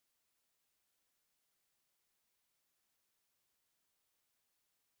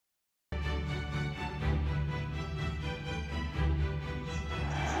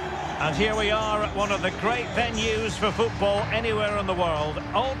And here we are at one of the great venues for football anywhere in the world,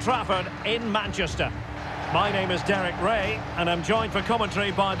 Old Trafford in Manchester. My name is Derek Ray, and I'm joined for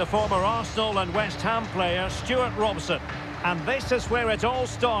commentary by the former Arsenal and West Ham player Stuart Robson. And this is where it all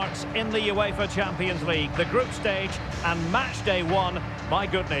starts in the UEFA Champions League, the group stage and match day one. My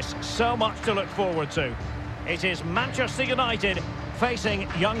goodness, so much to look forward to. It is Manchester United facing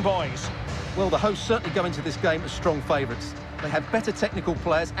Young Boys. Well, the hosts certainly go into this game as strong favourites. They have better technical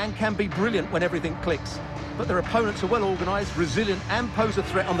players and can be brilliant when everything clicks. But their opponents are well organised, resilient and pose a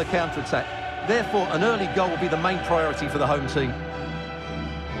threat on the counter-attack. Therefore, an early goal will be the main priority for the home team.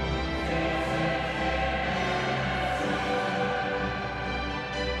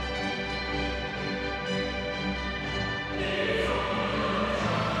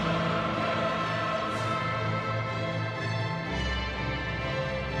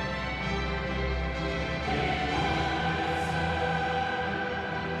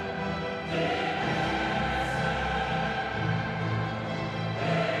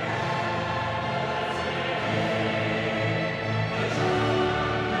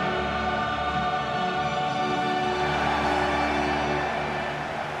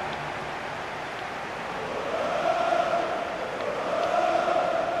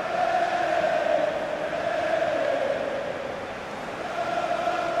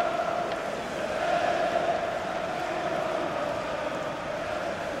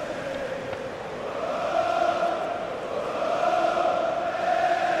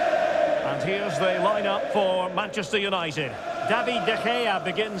 Here's the lineup for Manchester United. David De Gea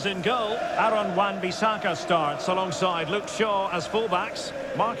begins in goal. Aaron Wan-Bissaka starts alongside Luke Shaw as fullbacks.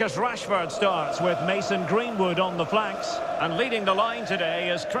 Marcus Rashford starts with Mason Greenwood on the flanks. And leading the line today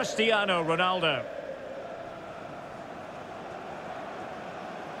is Cristiano Ronaldo.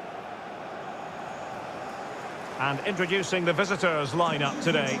 And introducing the visitors' lineup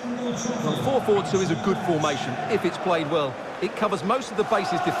today. Well, 4-4-2 is a good formation if it's played well. It covers most of the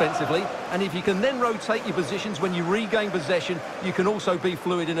bases defensively, and if you can then rotate your positions when you regain possession, you can also be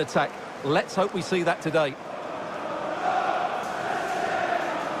fluid in attack. Let's hope we see that today.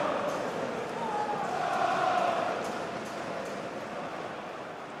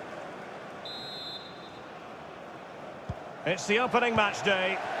 It's the opening match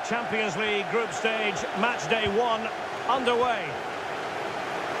day. Champions League group stage, match day one, underway.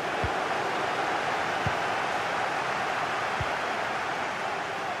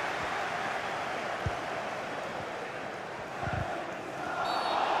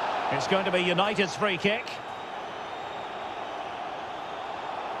 It's going to be United's free kick.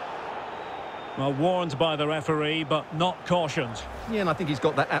 Well, warned by the referee, but not cautioned. Yeah, and I think he's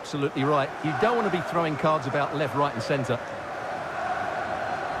got that absolutely right. You don't want to be throwing cards about left, right and centre.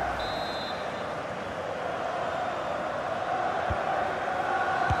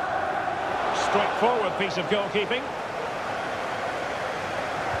 Straightforward piece of goalkeeping.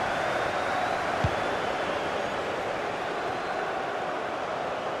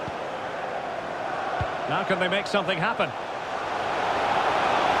 Now can they make something happen?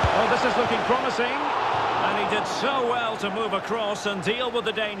 Oh, this is looking promising. And he did so well to move across and deal with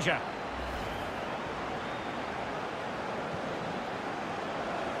the danger.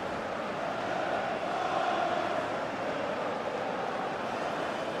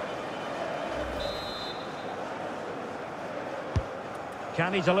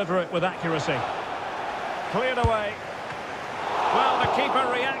 Can he deliver it with accuracy? Cleared away. Well, the keeper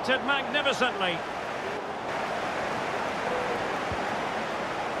reacted magnificently.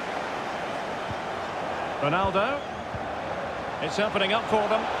 Ronaldo. It's opening up for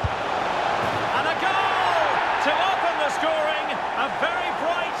them. And a goal to open the scoring. A very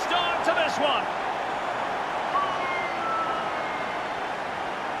bright start to this one.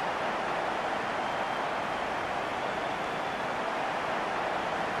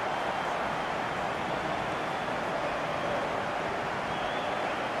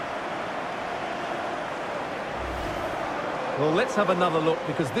 Well, let's have another look,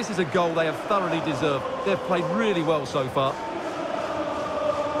 because this is a goal they have thoroughly deserved. They've played really well so far.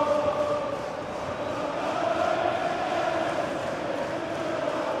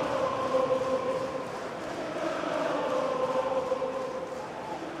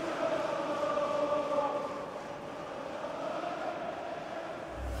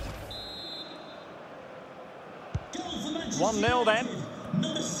 Goal for Manchester 1-0 then.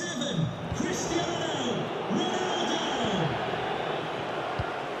 Number 7, Cristiano Ronaldo.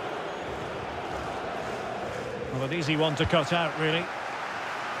 Well, an easy one to cut out, really.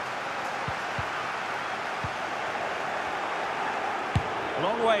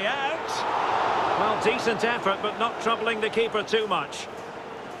 Long way out. Well, decent effort, but not troubling the keeper too much.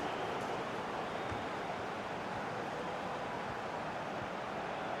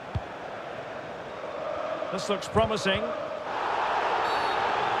 This looks promising.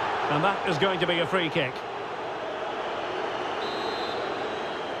 And that is going to be a free kick.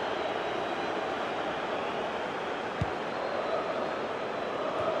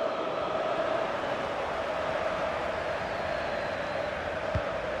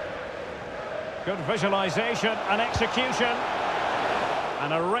 Good visualisation and execution.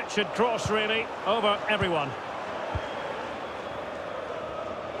 And a wretched cross, really, over everyone.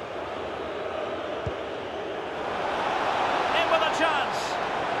 In with a chance.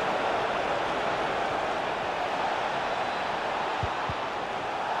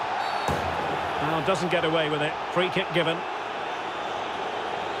 Well, doesn't get away with it. Free kick given.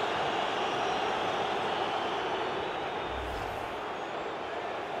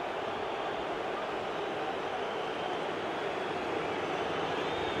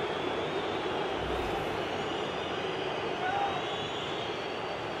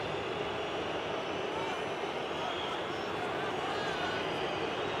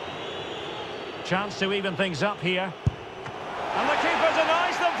 Chance to even things up here. And the keeper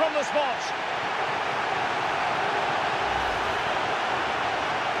denies them from the spot.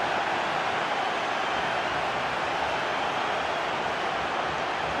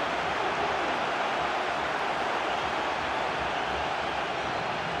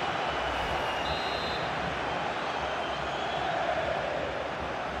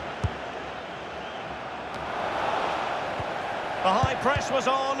 The high press was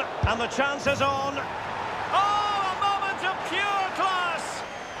on, and the chance is on. Oh, a moment of pure class!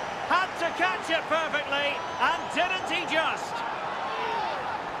 Had to catch it perfectly, and didn't he just?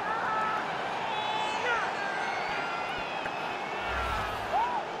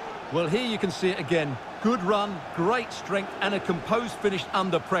 Well, here you can see it again. Good run, great strength, and a composed finish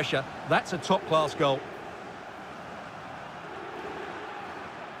under pressure. That's a top-class goal.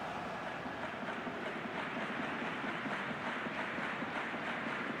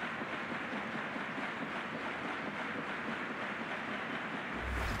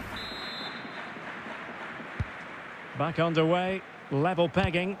 Back underway, level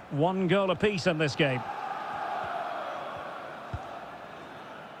pegging, 1 goal apiece in this game.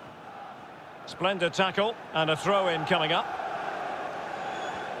 Splendid tackle, and a throw-in coming up.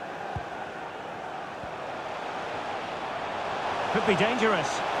 Could be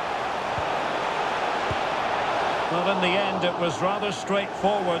dangerous. Well, in the end, it was rather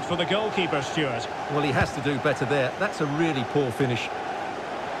straightforward for the goalkeeper, Stuart. Well, he has to do better there. That's a really poor finish.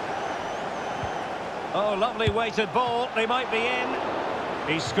 Oh, lovely weighted ball. They might be in.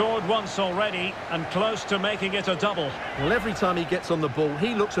 He's scored once already and close to making it a double. Well, every time he gets on the ball,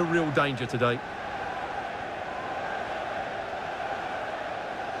 he looks a real danger today.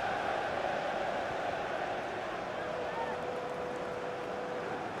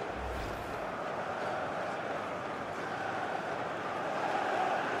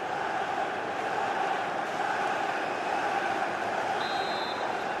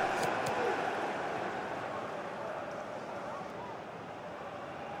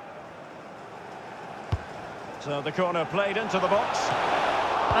 So the corner played into the box.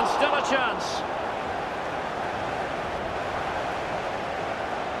 And still a chance.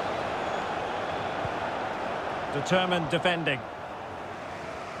 Determined defending.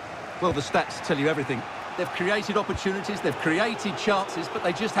 Well, the stats tell you everything. They've created opportunities, they've created chances, but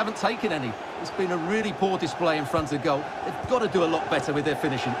they just haven't taken any. It's been a really poor display in front of goal. They've got to do a lot better with their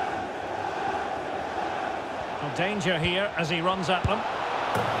finishing. Well, danger here as he runs at them.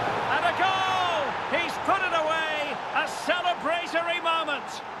 And a goal! He's put it away! A celebratory moment!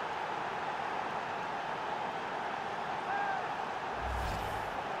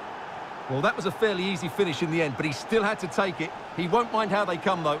 Well, that was a fairly easy finish in the end, but he still had to take it. He won't mind how they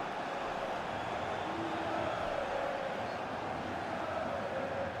come, though.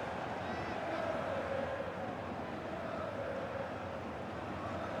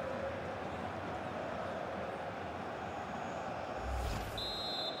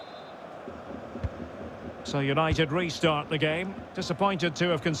 So United restart the game. Disappointed to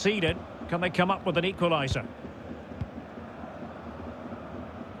have conceded. Can they come up with an equaliser?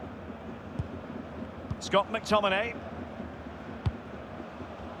 Scott McTominay.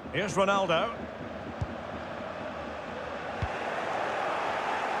 Here's Ronaldo.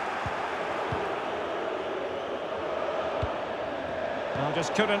 Well,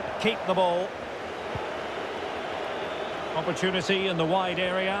 just couldn't keep the ball. Opportunity in the wide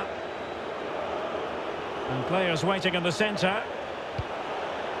area. And players waiting in the centre.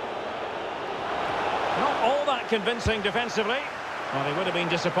 Not all that convincing defensively. Well, he would have been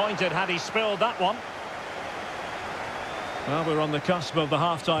disappointed had he spilled that one. Well, we're on the cusp of the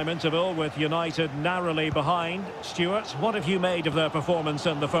half-time interval with United narrowly behind. Stuart, what have you made of their performance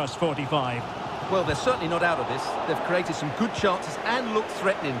in the first 45? Well, they're certainly not out of this. They've created some good chances and looked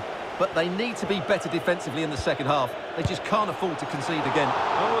threatening, but they need to be better defensively in the second half. They just can't afford to concede again.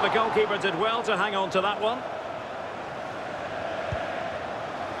 Oh, the goalkeeper did well to hang on to that one.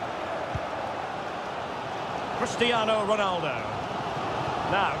 Cristiano Ronaldo.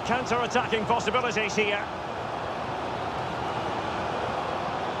 Now, counter-attacking possibilities here.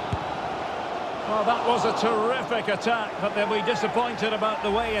 Well, that was a terrific attack, but they'll be disappointed about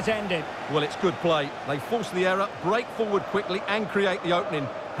the way it ended. Well, it's good play. They force the error, break forward quickly and create the opening.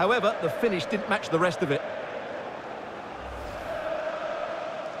 However, the finish didn't match the rest of it.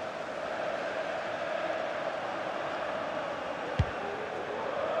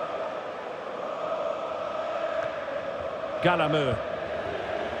 Galamou.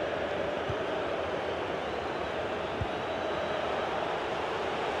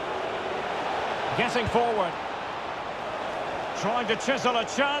 Getting forward. Trying to chisel a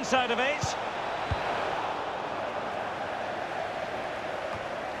chance out of it.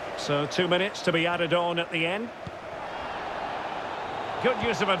 So 2 minutes to be added on at the end. Good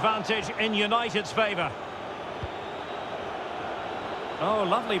use of advantage in United's favour. Oh,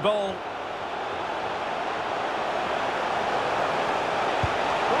 lovely ball.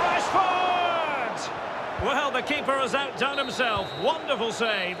 Rashford! Well, the keeper has outdone himself. Wonderful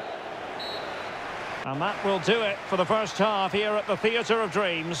save. And that will do it for the first half here at the Theatre of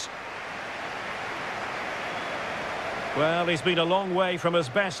Dreams. Well, he's been a long way from his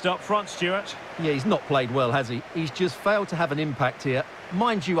best up front, Stuart. Yeah, he's not played well, has he? He's just failed to have an impact here.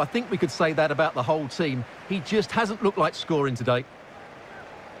 Mind you, I think we could say that about the whole team. He just hasn't looked like scoring today.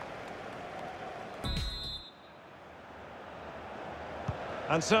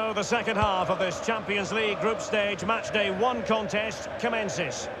 And so the second half of this Champions League group stage matchday 1 contest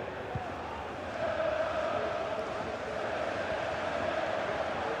commences.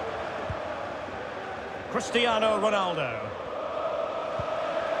 Cristiano Ronaldo.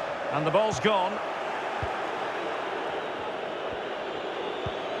 And the ball's gone.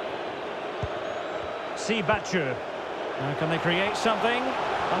 Sibachu. Now can they create something?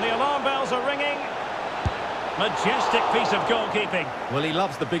 And the alarm bells are ringing. Majestic piece of goalkeeping. Well, he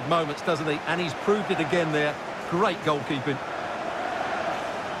loves the big moments, doesn't he? And he's proved it again there. Great goalkeeping.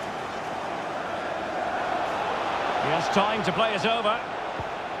 He has time to play it over.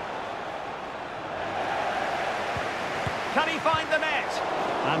 Can he find the net?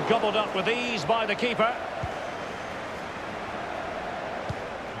 And gobbled up with ease by the keeper.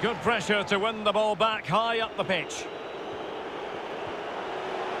 Good pressure to win the ball back high up the pitch.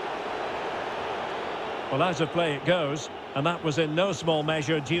 Well, out of play it goes, and that was in no small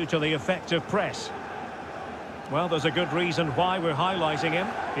measure due to the effective press. Well, there's a good reason why we're highlighting him.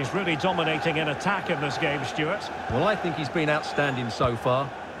 He's really dominating in attack in this game, Stuart. Well, I think he's been outstanding so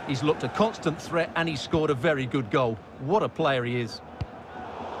far. He's looked a constant threat and he's scored a very good goal. What a player he is.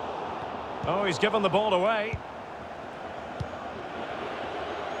 Oh, he's given the ball away.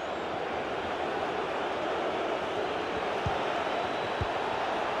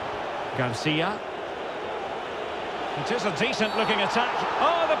 Garcia. It is a decent-looking attack.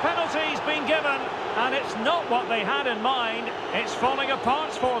 Oh, the penalty's been given, and it's not what they had in mind. It's falling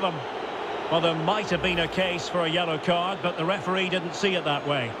apart for them. Well, there might have been a case for a yellow card, but the referee didn't see it that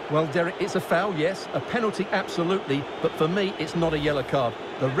way. Well, Derek, it's a foul, yes. A penalty, absolutely. But for me, it's not a yellow card.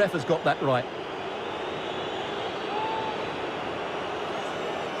 The ref has got that right.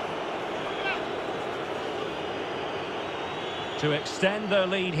 To extend their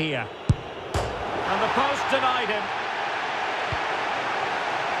lead here. And the post denied him.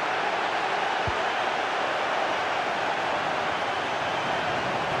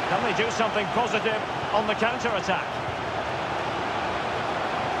 Can they do something positive on the counter-attack?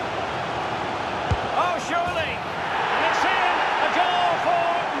 Oh, surely! And it's in! A goal for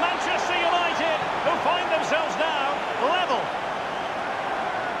Manchester United, who find themselves now level.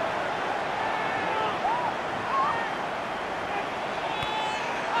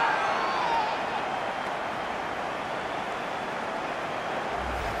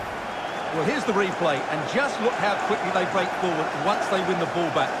 Well, here's the replay, and just look how quickly they break forward once they win the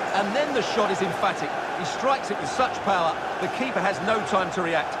ball back. And then the shot is emphatic. He strikes it with such power, the keeper has no time to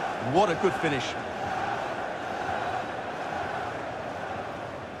react. What a good finish.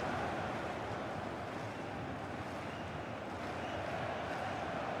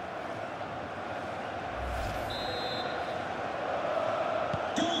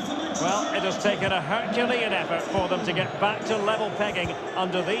 Well, it has taken a Herculean effort for them to get back to level pegging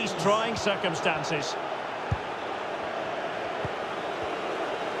under these trying circumstances.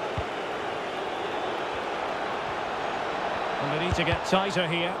 And they need to get tighter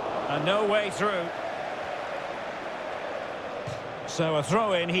here. And no way through. So a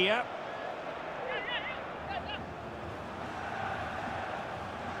throw in here.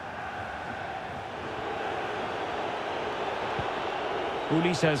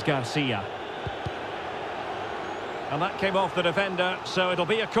 Ulises Garcia. And that came off the defender, so it'll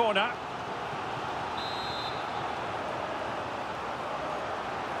be a corner.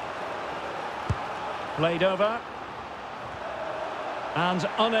 Played over. And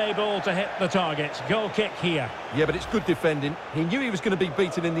unable to hit the target. Goal kick here. Yeah, but it's good defending. He knew he was going to be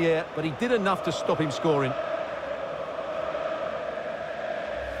beaten in the air, but he did enough to stop him scoring.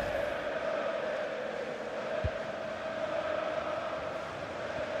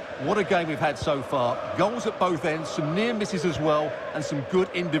 What a game we've had so far. Goals at both ends, some near misses as well, and some good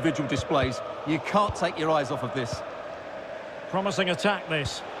individual displays. You can't take your eyes off of this. Promising attack,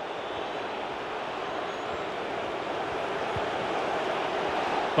 this.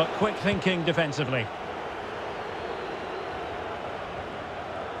 But quick thinking defensively.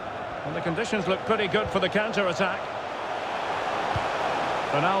 And the conditions look pretty good for the counter-attack.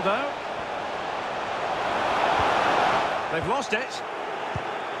 Ronaldo. They've lost it.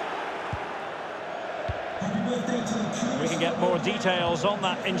 We can get more details on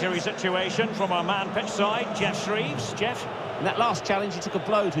that injury situation from our man pitch side, Jeff Shreves. Jeff? In that last challenge, he took a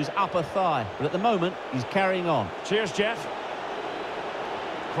blow to his upper thigh, but at the moment, he's carrying on. Cheers, Jeff.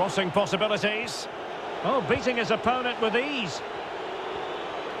 Crossing possibilities. Oh, beating his opponent with ease.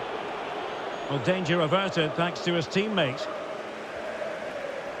 Well, danger averted thanks to his teammate.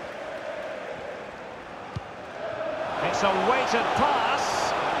 It's a weighted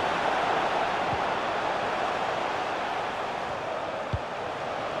pass.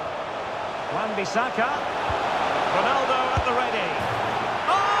 Wan-Bissaka. Ronaldo at the ready.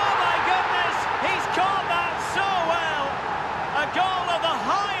 Oh my goodness! He's caught that so well! A goal of the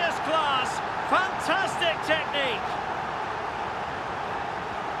highest class. Fantastic technique.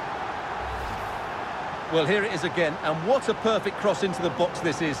 Well, here it is again, and what a perfect cross into the box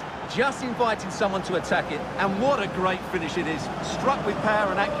this is. Just inviting someone to attack it, and what a great finish it is. Struck with power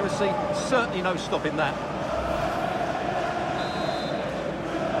and accuracy, certainly no stopping that.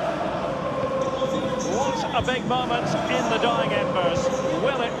 What a big moment in the dying embers.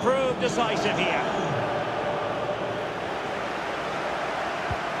 Will it prove decisive here?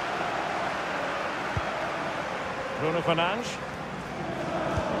 Bruno Fernandes.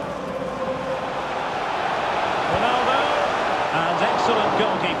 Ronaldo. And excellent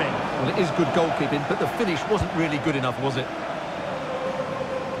goalkeeping. Well, it is good goalkeeping, but the finish wasn't really good enough, was it?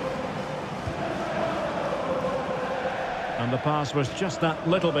 And the pass was just that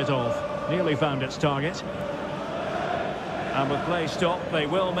little bit off. Nearly found its target. And with play stopped, they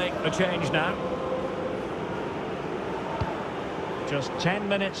will make the change now. Just 10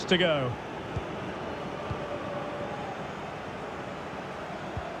 minutes to go.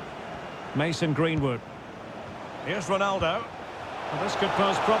 Mason Greenwood. Here's Ronaldo. And this could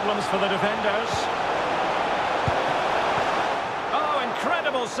pose problems for the defenders. Oh,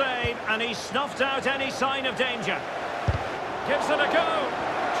 incredible save, and he snuffed out any sign of danger. Gives it a go.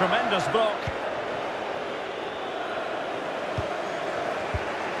 Tremendous block.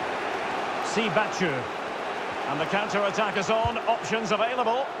 Sibachu. And the counter-attack is on. Options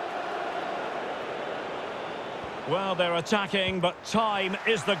available. Well, they're attacking, but time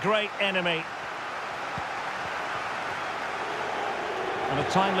is the great enemy. And a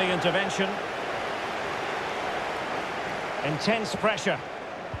timely intervention. Intense pressure.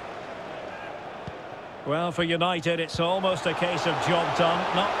 Well, for United, it's almost a case of job done.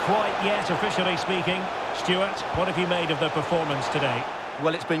 Not quite yet, officially speaking. Stuart, what have you made of the performance today?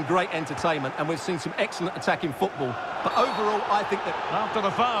 Well, it's been great entertainment, and we've seen some excellent attacking football. But overall, I think that... After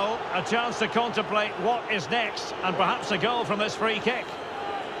the foul, a chance to contemplate what is next, and perhaps a goal from this free kick.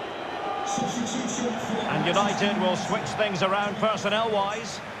 And United will switch things around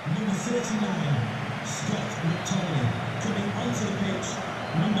personnel-wise. Number 39, Scott McTominay, coming onto the pitch.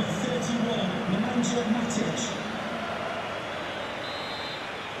 Number 31, Nemanja Matic.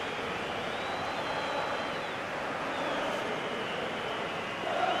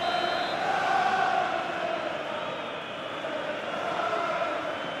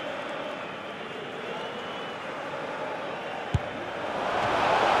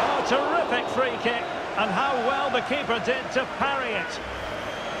 Terrific free kick, and how well the keeper did to parry it.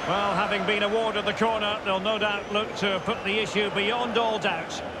 Well, having been awarded the corner, they'll no doubt look to put the issue beyond all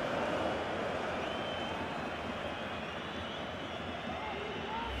doubt.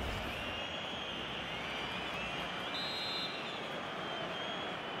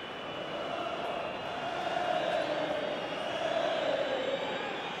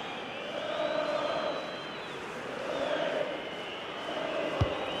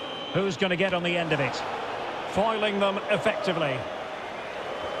 Who's going to get on the end of it? Foiling them effectively.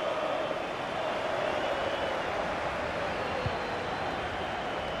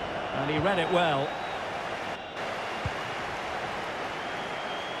 And he read it well.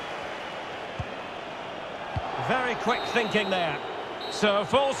 Very quick thinking there. So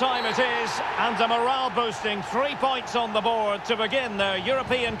full-time it is, and a morale-boosting 3 points on the board to begin their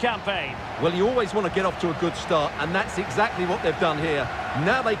European campaign. Well, you always want to get off to a good start, and that's exactly what they've done here.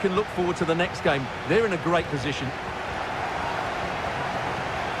 Now they can look forward to the next game. They're in a great position.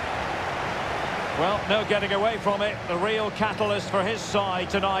 Well, no getting away from it. The real catalyst for his side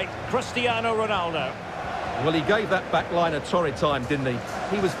tonight, Cristiano Ronaldo. Well, he gave that back line a torrid time, didn't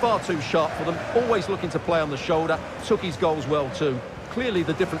he? He was far too sharp for them, always looking to play on the shoulder, took his goals well too. Clearly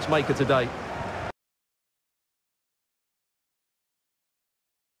the difference maker today.